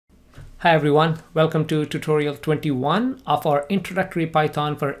Hi everyone, welcome to tutorial 21 of our Introductory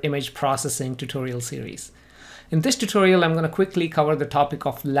Python for Image Processing tutorial series. In this tutorial, I'm going to quickly cover the topic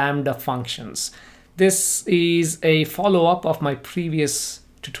of Lambda Functions. This is a follow-up of my previous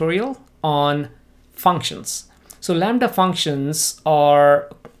tutorial on functions. So Lambda Functions are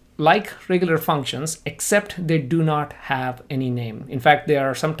like regular functions, except they do not have any name. In fact, they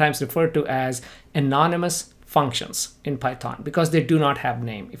are sometimes referred to as anonymous functions in Python because they do not have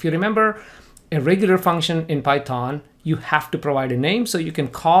name. If you remember a regular function in Python, you have to provide a name so you can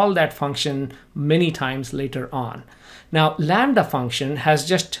call that function many times later on. Now, Lambda function has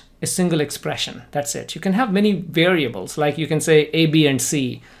just a single expression. That's it. You can have many variables, like you can say A, B, and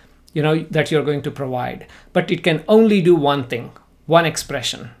C, that you're going to provide, but it can only do one thing, one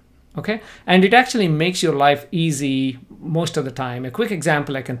expression. Okay, and it actually makes your life easy most of the time. A quick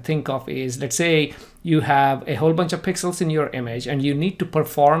example I can think of is, let's say you have a whole bunch of pixels in your image and you need to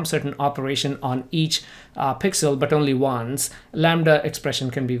perform certain operation on each pixel, but only once. Lambda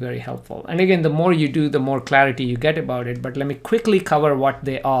expression can be very helpful. And again, the more you do, the more clarity you get about it. But let me quickly cover what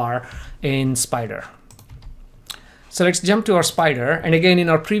they are in Spider. So let's jump to our Spider. And again, in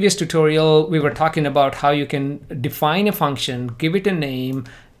our previous tutorial, we were talking about how you can define a function, give it a name,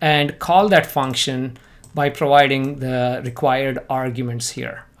 and call that function by providing the required arguments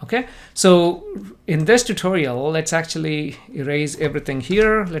here. Okay, so in this tutorial, let's actually erase everything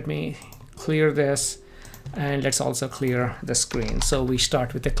here. Let me clear this, and let's also clear the screen. So we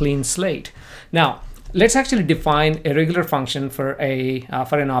start with a clean slate. Now, let's actually define a regular function for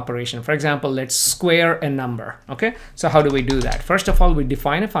an operation. For example, let's square a number. Okay, so how do we do that? First of all, we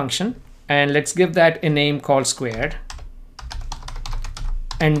define a function, and let's give that a name called squared.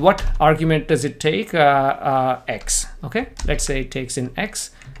 And what argument does it take? X. Okay, let's say it takes in x,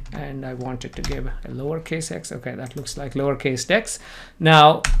 and I want it to give a lowercase x. Okay, that looks like lowercase x.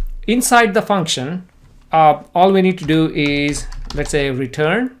 Now, inside the function, all we need to do is, let's say,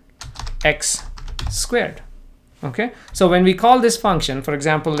 return x squared. Okay, so when we call this function, for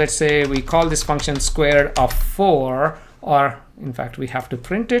example, let's say we call this function square of 4, or in fact, we have to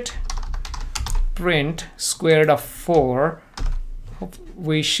print it. Print squared of 4.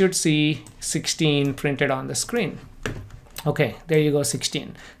 We should see 16 printed on the screen. Okay, there you go,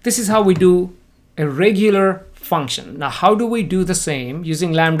 16. This is how we do a regular function. Now, how do we do the same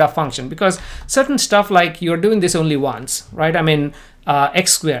using Lambda function? Because certain stuff, like you're doing this only once, right? I mean,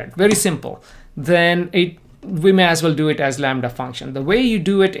 x squared, very simple. Then we may as well do it as Lambda function. The way you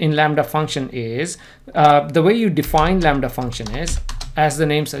do it in Lambda function is, the way you define Lambda function is, as the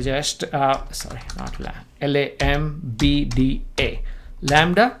name suggests, sorry, not L-A-M-B-D-A.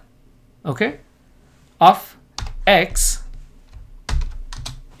 Lambda, okay, of x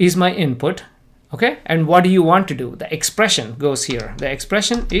is my input, okay, and what do you want to do? The expression goes here. The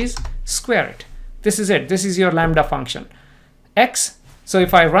expression is square it. This is it. This is your Lambda function. X, so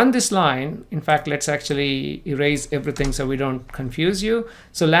if I run this line, in fact, let's actually erase everything so we don't confuse you.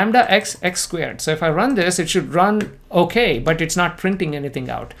 So Lambda x squared. So if I run this, it should run okay, but it's not printing anything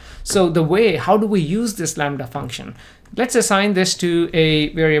out. So the way, how do we use this Lambda function? Let's assign this to a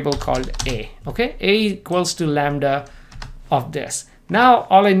variable called a. Okay, a equals to lambda of this. Now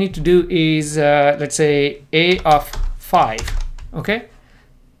all I need to do is, let's say, a of 5. Okay,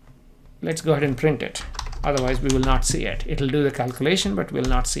 let's go ahead and print it. Otherwise, we will not see it. It'll do the calculation, but we'll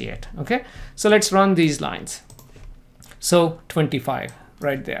not see it. Okay, so let's run these lines. So 25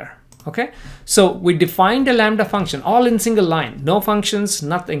 right there. Okay, so we defined a Lambda function all in single line, no functions,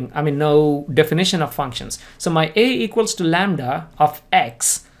 nothing. I mean, no definition of functions. So my a equals to lambda of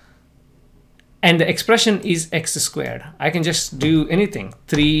x, and the expression is x squared. I can just do anything,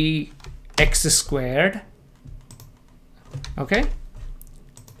 3x squared, okay,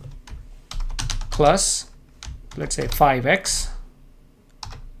 plus, let's say 5x,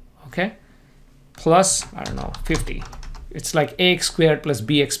 okay, plus, I don't know, 50. It's like ax squared plus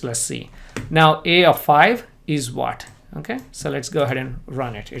bx plus c. Now a of 5 is what? Okay, so let's go ahead and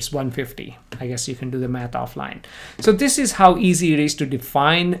run it. It's 150. I guess you can do the math offline. So this is how easy it is to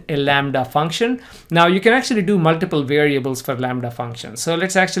define a Lambda function. Now you can actually do multiple variables for Lambda functions. So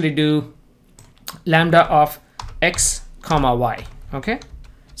let's actually do lambda of x comma y. Okay,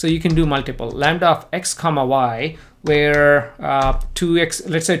 so you can do multiple lambda of x comma y, where 2x,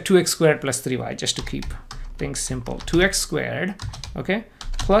 let's say 2x squared plus 3y, just to keep things simple. 2x squared, okay,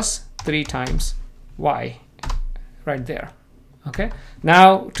 plus 3 times y right there. Okay,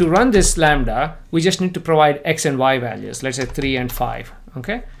 now to run this lambda, we just need to provide x and y values. Let's say 3 and 5.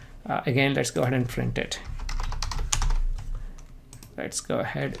 Okay, again, let's go ahead and print it. Let's go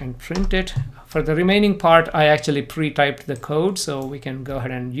ahead and print it. For the remaining part, I actually pre-typed the code, so we can go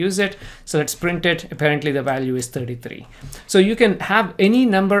ahead and use it. So let's print it. Apparently the value is 33. So you can have any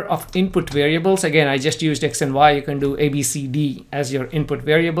number of input variables. Again, I just used X and Y. You can do A, B, C, D as your input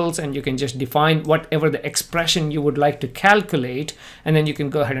variables, and you can just define whatever the expression you would like to calculate, and then you can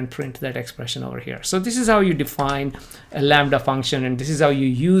go ahead and print that expression over here. So this is how you define a Lambda function, and this is how you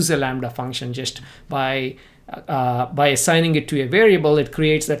use a Lambda function. Just by assigning it to a variable, it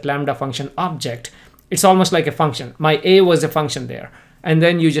creates that Lambda function object. It's almost like a function. My A was a function there, and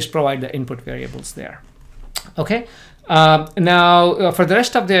then you just provide the input variables there. Okay. Now for the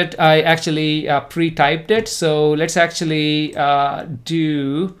rest of that, I actually pre-typed it. So let's actually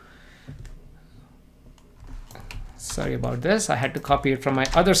do. Sorry about this. I had to copy it from my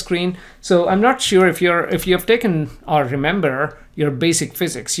other screen. So I'm not sure if you have taken or remember your basic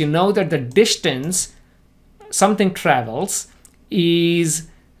physics. You know that the distance something travels is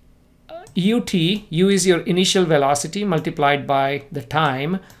ut, u is your initial velocity multiplied by the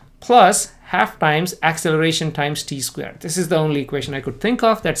time, plus half times acceleration times t squared. This is the only equation I could think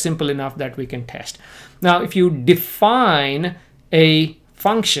of that's simple enough that we can test. Now, if you define a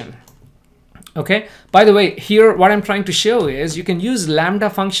function, okay, by the way, here what I'm trying to show is you can use Lambda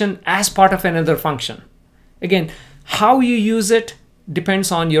function as part of another function. Again, how you use it depends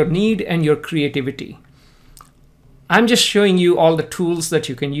on your need and your creativity. I'm just showing you all the tools that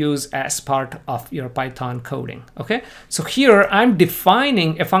you can use as part of your Python coding. Okay, so here I'm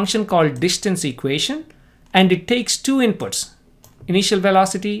defining a function called distance equation, and it takes two inputs, initial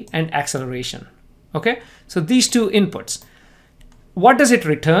velocity and acceleration. Okay, so these two inputs. What does it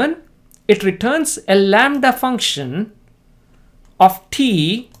return? It returns a Lambda function of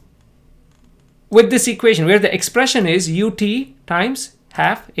t with this equation where the expression is ut times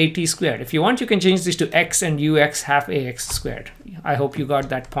half at squared. If you want, you can change this to x and ux half ax squared. I hope you got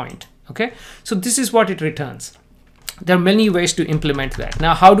that point. Okay, so this is what it returns. There are many ways to implement that.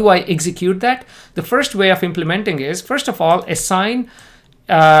 Now, how do I execute that? The first way of implementing is, first of all, assign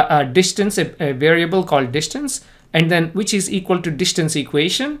a distance, a variable called distance, and then which is equal to distance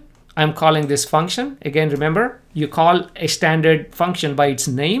equation. I'm calling this function. Again, remember, you call a standard function by its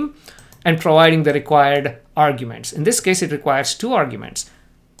name and providing the required arguments. In this case, it requires two arguments.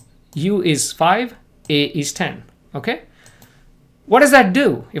 U is 5, A is 10. Okay. What does that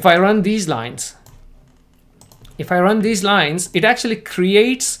do? If I run these lines, it actually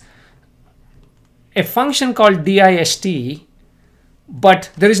creates a function called dist,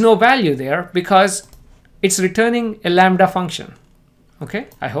 but there is no value there because it's returning a Lambda function. Okay.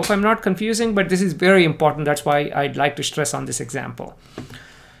 I hope I'm not confusing, but this is very important. That's why I'd like to stress on this example.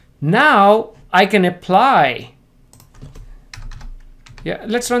 Now I can apply,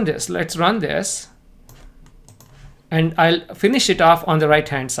 let's run this, and I'll finish it off on the right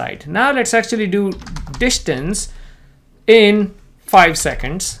hand side. Now let's actually do distance in 5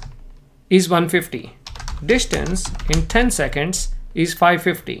 seconds is 150. Distance in 10 seconds is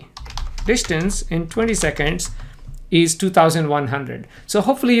 550. Distance in 20 seconds is 2100. So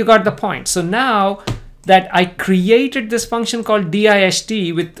hopefully you got the point. So now that I created this function called dist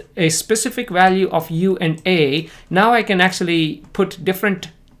with a specific value of u and a, now I can actually put different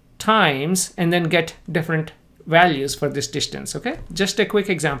times and then get different values for this distance. Okay, just a quick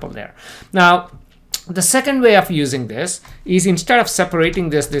example there. Now, the second way of using this is, instead of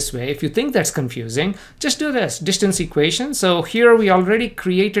separating this way, if you think that's confusing, just do this distance equation. So here we already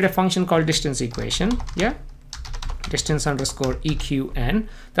created a function called distance equation. Yeah. Distance underscore eqn.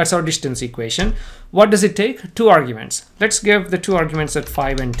 That's our distance equation. What does it take? Two arguments. Let's give the two arguments at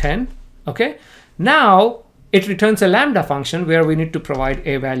 5 and 10. Okay. Now it returns a Lambda function where we need to provide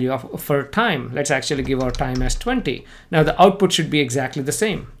a value for time. Let's actually give our time as 20. Now the output should be exactly the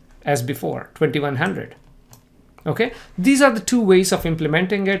same as before, 2100. Okay, these are the two ways of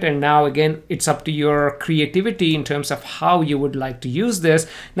implementing it, and now again it's up to your creativity in terms of how you would like to use this.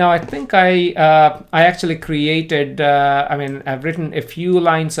 Now I think I actually created, I've written a few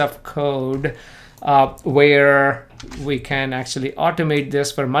lines of code where we can actually automate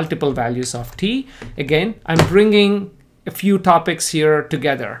this for multiple values of t. Again, I'm bringing a few topics here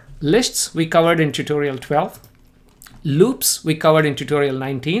together. Lists we covered in tutorial 12. Loops we covered in tutorial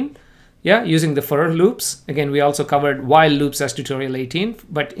 19. Yeah, using the for loops. Again, we also covered while loops as tutorial 18,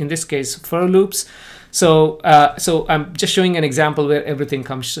 but in this case, for loops. So I'm just showing an example where everything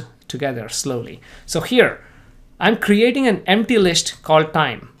comes together slowly. So here, I'm creating an empty list called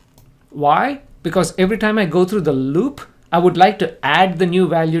time. Why? Because every time I go through the loop, I would like to add the new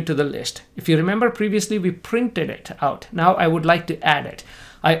value to the list. If you remember previously, we printed it out. Now I would like to add it.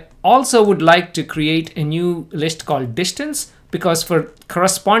 I also would like to create a new list called distance, because for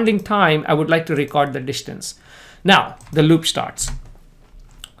corresponding time, I would like to record the distance. Now, the loop starts.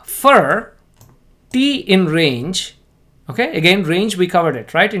 For t in range, okay, again, range, we covered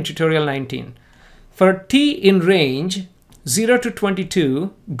it, right, in tutorial 19. For t in range, 0 to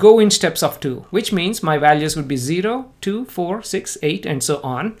 22, go in steps of 2, which means my values would be 0, 2, 4, 6, 8, and so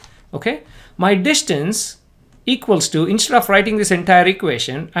on, okay? My distance equals to, instead of writing this entire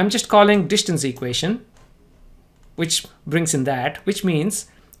equation, I'm just calling distance equation, which brings in that, which means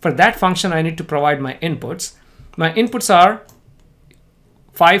for that function, I need to provide my inputs. My inputs are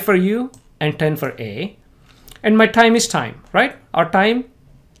 5 for U and 10 for A. And my time is time, right? Our time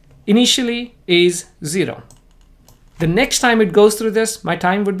initially is 0. The next time it goes through this, my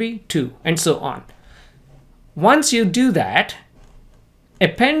time would be 2, and so on. Once you do that,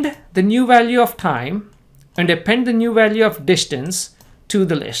 append the new value of time and append the new value of distance to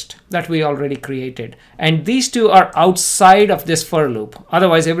the list that we already created. And these two are outside of this for loop.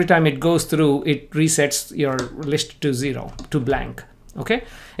 Otherwise, every time it goes through, it resets your list to 0, to blank. Okay?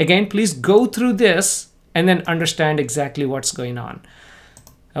 Again, please go through this and then understand exactly what's going on.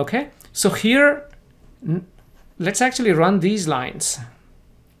 Okay? So here, let's actually run these lines.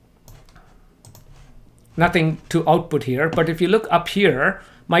 Nothing to output here, but if you look up here,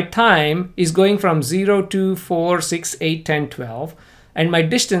 my time is going from 0 to 4, 6, 8, 10, 12. And my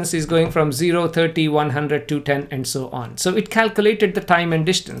distance is going from 0, 30, 100, 210, and so on. So it calculated the time and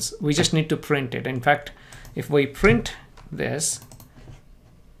distance. We just need to print it. In fact, if we print this,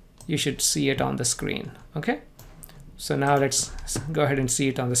 you should see it on the screen. Okay? So now let's go ahead and see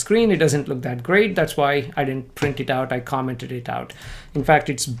it on the screen. It doesn't look that great. That's why I didn't print it out. I commented it out. In fact,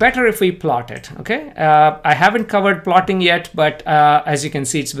 it's better if we plot it. Okay? I haven't covered plotting yet, but as you can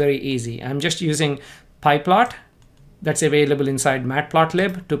see, it's very easy. I'm just using PyPlot. That's available inside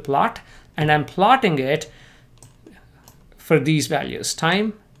matplotlib to plot, and I'm plotting it for these values,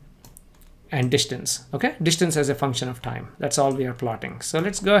 time and distance, okay? Distance as a function of time. That's all we are plotting. So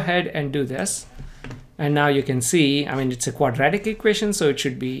let's go ahead and do this. And now you can see, I mean, it's a quadratic equation, so it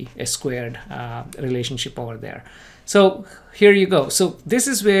should be a squared relationship over there. So here you go. So this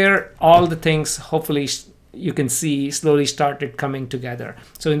is where all the things, hopefully, you can see slowly started coming together.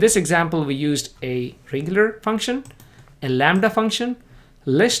 So in this example, we used a regular function, a lambda function,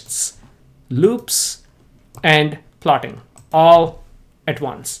 lists, loops, and plotting all at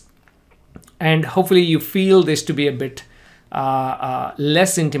once. And hopefully you feel this to be a bit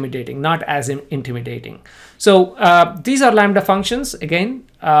less intimidating, not as intimidating. So these are lambda functions. Again,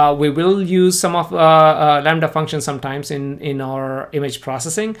 we will use some of lambda functions sometimes in our image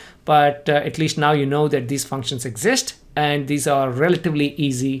processing, but at least now you know that these functions exist and these are relatively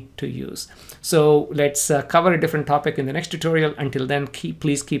easy to use. So let's cover a different topic in the next tutorial. Until then,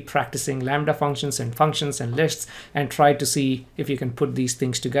 please keep practicing lambda functions and lists, and try to see if you can put these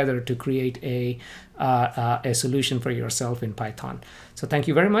things together to create a solution for yourself in Python. So thank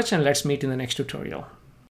you very much, and let's meet in the next tutorial.